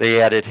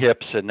they added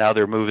hips, and now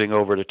they're moving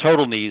over to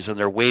total knees, and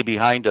they're way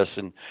behind us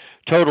in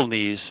total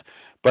knees.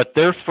 But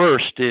they're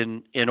first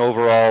in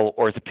overall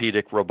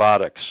orthopedic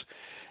robotics.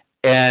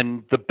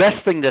 And the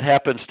best thing that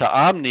happens to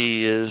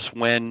Omni is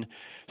when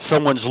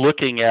someone's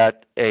looking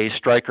at a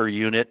Stryker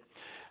unit,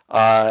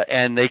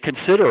 and they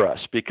consider us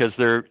because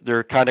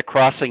they're kind of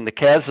crossing the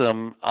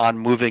chasm on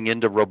moving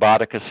into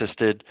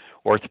robotic-assisted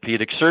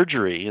orthopedic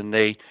surgery, and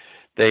they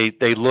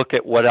look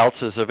at what else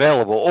is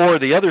available. Or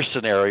the other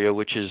scenario,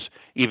 which is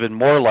even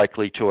more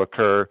likely to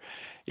occur,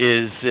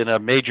 is in a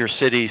major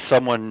city,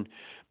 someone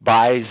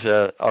buys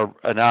a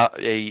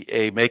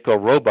Mako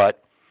robot,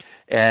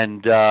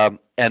 and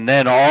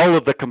then all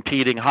of the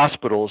competing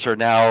hospitals are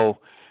now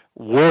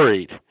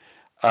worried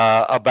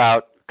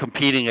about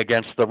competing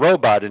against the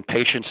robot, and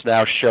patients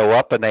now show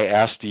up and they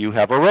ask, "Do you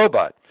have a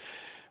robot?"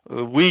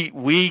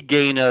 We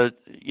gain a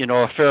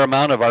fair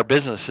amount of our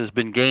business has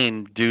been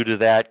gained due to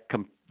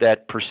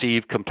that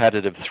perceived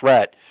competitive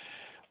threat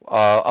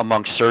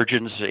among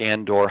surgeons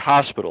and or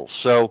hospitals.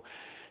 So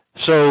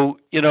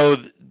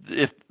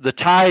if the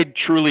tide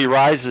truly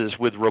rises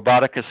with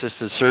robotic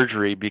assisted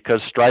surgery,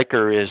 because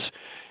Stryker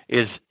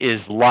is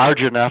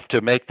large enough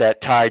to make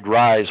that tide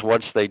rise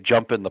once they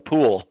jump in the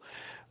pool,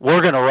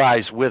 we're going to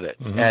rise with it.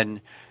 Mm-hmm.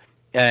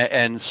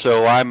 And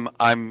so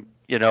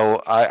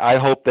I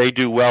hope they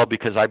do well,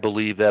 because I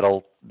believe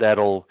that'll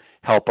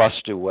help us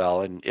do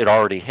well, and it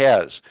already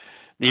has.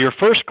 Now, your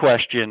first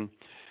question,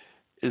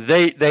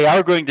 they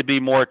are going to be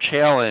more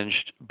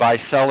challenged by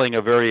selling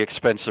a very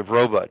expensive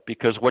robot,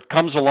 because what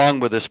comes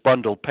along with this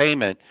bundled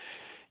payment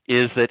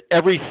is that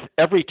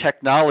every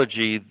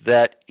technology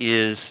that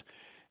is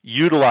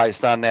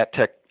utilized on that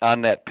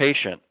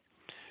patient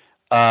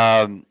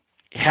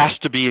has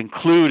to be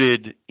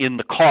included in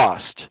the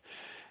cost.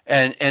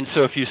 And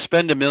so if you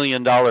spend $1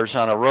 million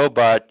on a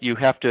robot, you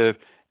have to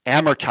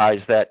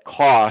amortize that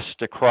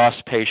cost across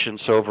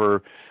patients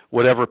over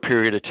whatever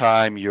period of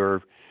time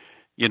you're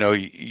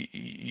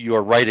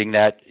writing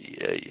that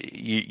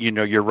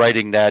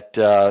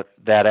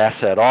that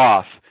asset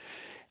off.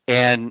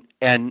 And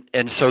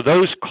so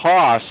those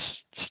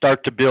costs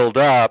start to build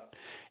up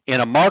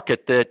in a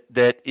market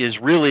that is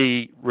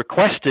really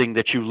requesting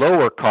that you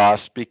lower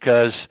costs,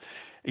 because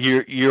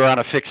you're on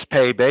a fixed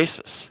pay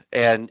basis,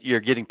 and you're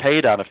getting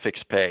paid on a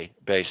fixed pay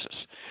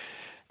basis,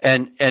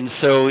 and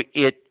so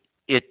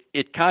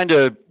it kind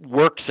of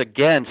works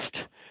against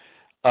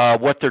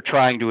what they're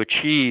trying to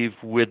achieve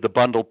with the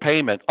bundled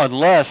payment,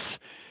 unless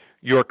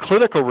your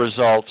clinical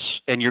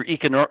results and your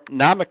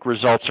economic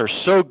results are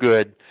so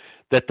good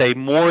that they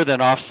more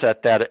than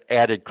offset that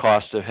added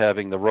cost of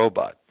having the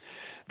robot.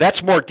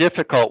 That's more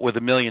difficult with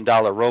 $1 million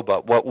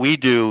robot. What we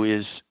do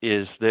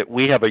is that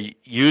we have a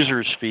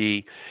user's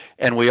fee,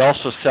 and we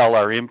also sell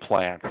our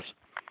implants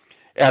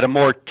at a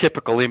more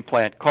typical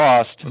implant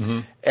cost. Mm-hmm.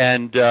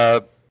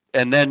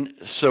 And then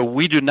so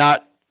we do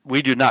not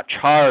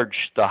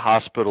charge the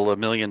hospital $1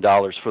 million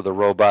for the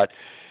robot.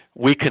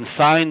 We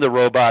consign the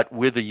robot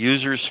with a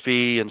user's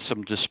fee and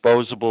some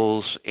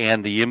disposables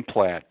and the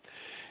implant.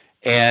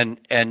 And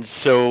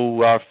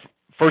so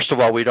first of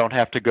all, we don't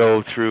have to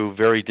go through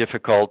very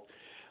difficult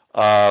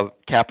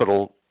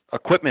capital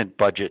equipment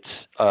budgets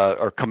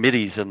or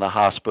committees in the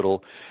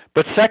hospital.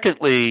 But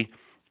secondly,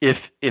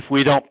 if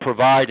we don't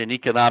provide an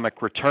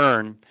economic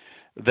return,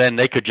 then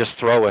they could just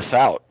throw us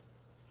out.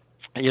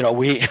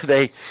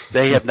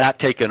 They have not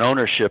taken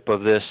ownership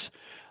of this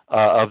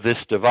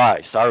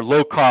device. Our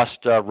low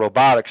cost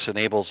robotics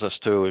enables us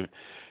to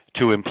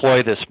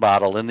employ this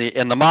model, and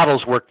the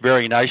models work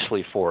very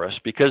nicely for us,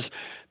 because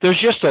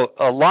there's just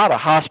a lot of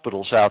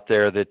hospitals out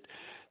there that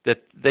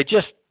they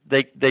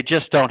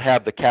just don't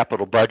have the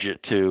capital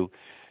budget to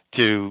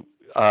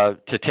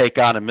to take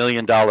on $1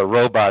 million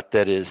robot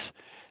that is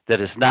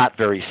not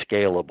very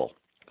scalable.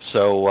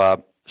 So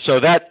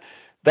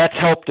that's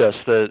helped us.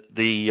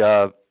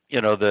 The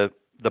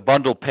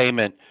bundled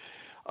payment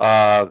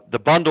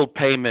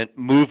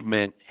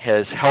movement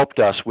has helped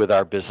us with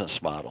our business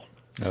model.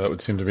 That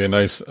would seem to be a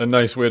nice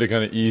way to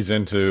kind of ease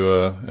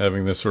into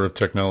having this sort of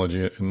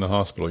technology in the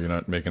hospital. You're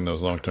not making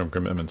those long-term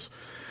commitments.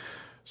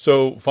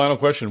 So, final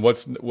question: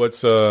 what's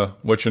your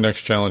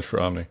next challenge for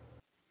Omni?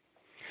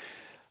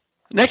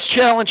 Next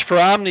challenge for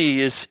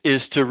Omni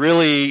is to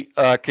really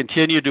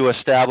continue to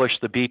establish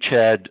the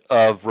beachhead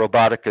of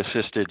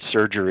robotic-assisted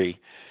surgery.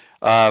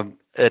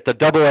 At the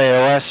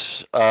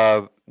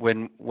AAOS,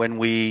 when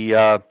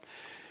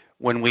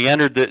we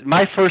entered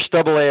my first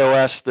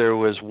AAOS, there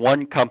was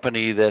one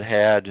company that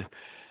had,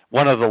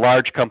 one of the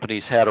large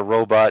companies had a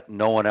robot,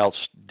 no one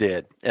else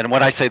did. And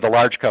when I say the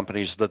large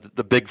companies,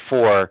 the big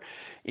four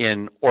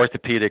in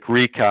orthopedic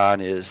recon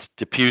is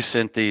DePuy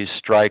Synthes,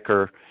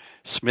 Stryker,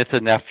 Smith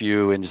 &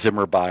 Nephew, and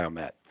Zimmer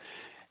Biomet.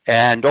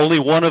 And only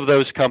one of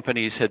those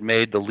companies had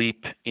made the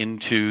leap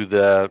into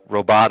the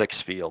robotics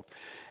field.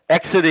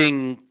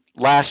 Exiting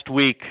last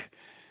week,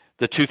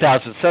 the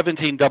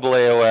 2017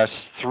 AAOS,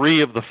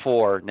 3 of the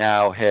 4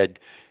 now had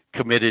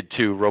committed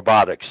to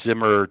robotics.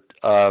 Zimmer,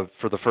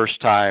 for the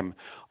first time,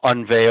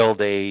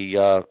 unveiled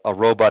a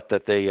robot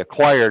that they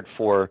acquired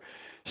for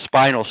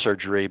spinal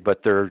surgery, but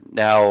they're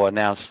now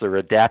announced they're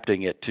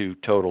adapting it to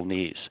total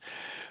knees.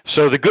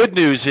 So the good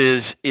news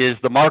is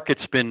the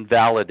market's been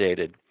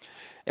validated.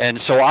 And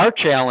so our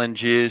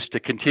challenge is to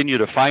continue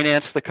to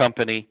finance the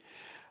company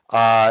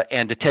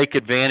and to take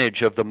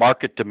advantage of the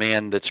market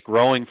demand that's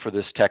growing for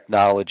this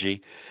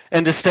technology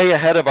and to stay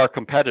ahead of our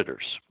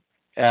competitors.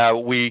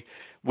 We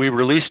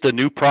released a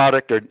new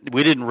product, or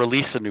we didn't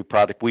release a new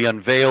product, we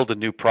unveiled a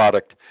new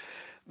product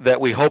that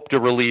we hope to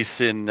release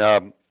in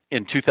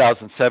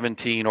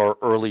 2017 or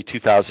early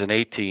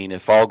 2018,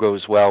 if all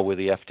goes well with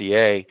the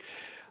FDA,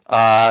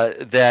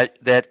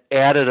 that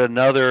added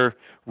another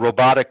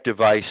robotic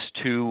device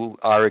to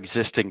our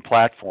existing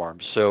platform.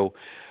 So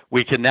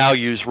we can now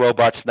use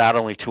robots not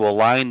only to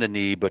align the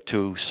knee, but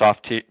to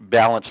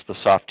balance the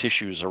soft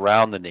tissues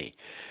around the knee.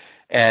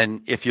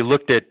 And if you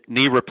looked at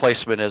knee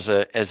replacement as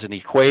an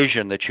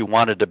equation that you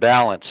wanted to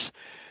balance,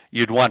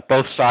 you'd want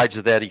both sides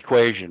of that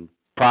equation,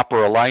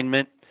 proper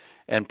alignment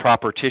and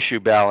proper tissue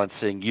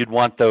balancing. You'd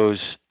want those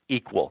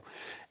equal.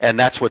 And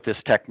that's what this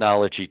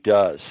technology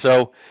does.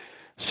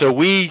 So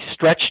we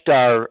stretched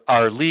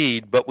our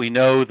lead, but we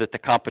know that the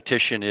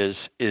competition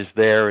is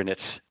there and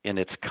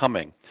it's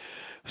coming.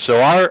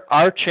 So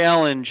our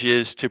challenge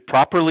is to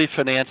properly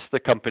finance the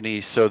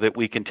company so that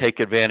we can take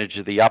advantage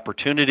of the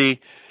opportunity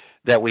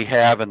that we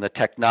have and the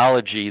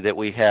technology that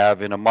we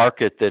have in a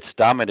market that's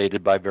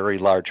dominated by very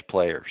large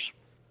players.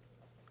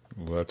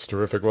 Well, that's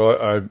terrific. Well,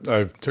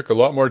 I took a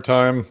lot more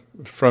time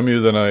from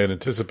you than I had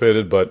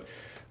anticipated, but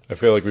I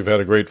feel like we've had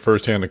a great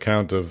firsthand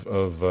account of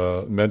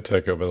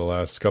medtech over the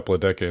last couple of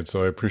decades.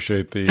 So I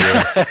appreciate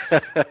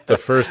the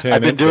firsthand.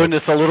 I've been insights. doing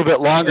this a little bit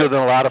longer than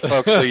a lot of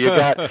folks. So you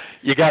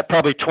got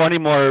probably 20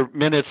 more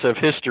minutes of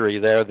history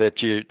there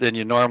than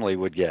you normally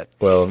would get.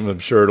 Well, I'm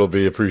sure it'll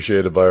be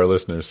appreciated by our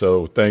listeners.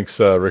 So thanks,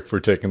 Rick, for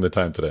taking the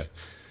time today.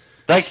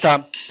 Thanks,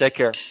 Tom. Take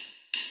care.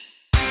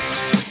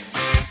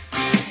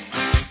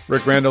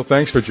 Rick Randall,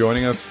 thanks for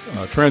joining us.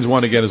 Trans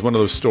One, again, is one of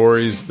those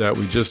stories that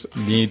we just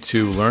need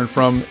to learn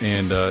from,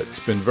 and it's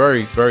been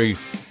very, very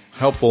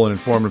helpful and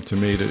informative to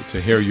me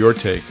to hear your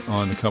take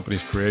on the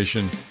company's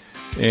creation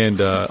and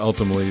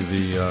ultimately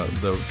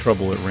the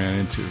trouble it ran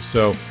into.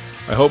 So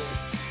I hope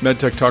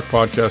MedTech Talk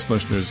podcast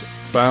listeners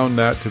found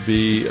that to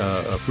be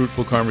a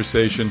fruitful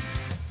conversation.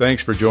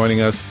 Thanks for joining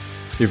us.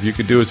 If you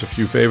could do us a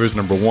few favors,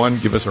 number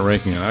 1, give us a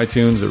ranking on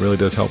iTunes. It really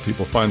does help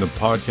people find the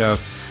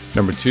podcast.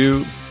 Number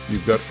 2,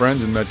 you've got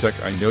friends in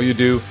MedTech. I know you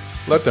do.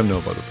 Let them know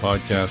about the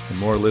podcast. The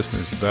more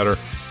listeners, the better.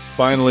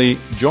 Finally,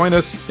 join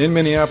us in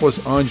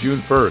Minneapolis on June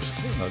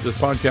 1st. This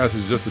podcast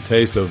is just a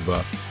taste of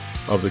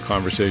the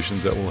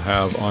conversations that we'll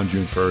have on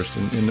June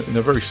 1st in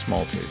a very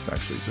small taste,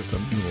 actually, just a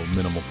little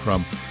minimal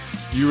crumb.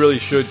 You really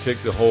should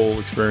take the whole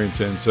experience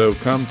in. So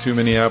come to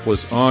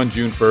Minneapolis on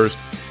June 1st.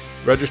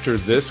 Register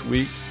this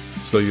week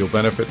so you'll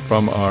benefit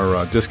from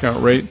our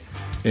discount rate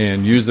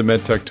and use the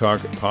MedTech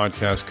Talk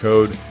podcast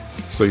code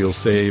so you'll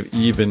save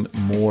even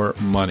more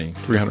money.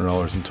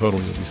 $300 in total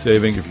you'll be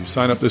saving if you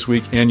sign up this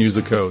week and use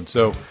the code.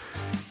 So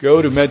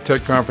go to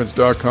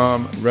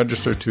medtechconference.com,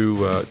 register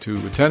to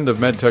attend the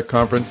MedTech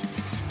conference,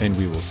 and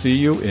we will see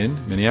you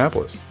in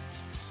Minneapolis.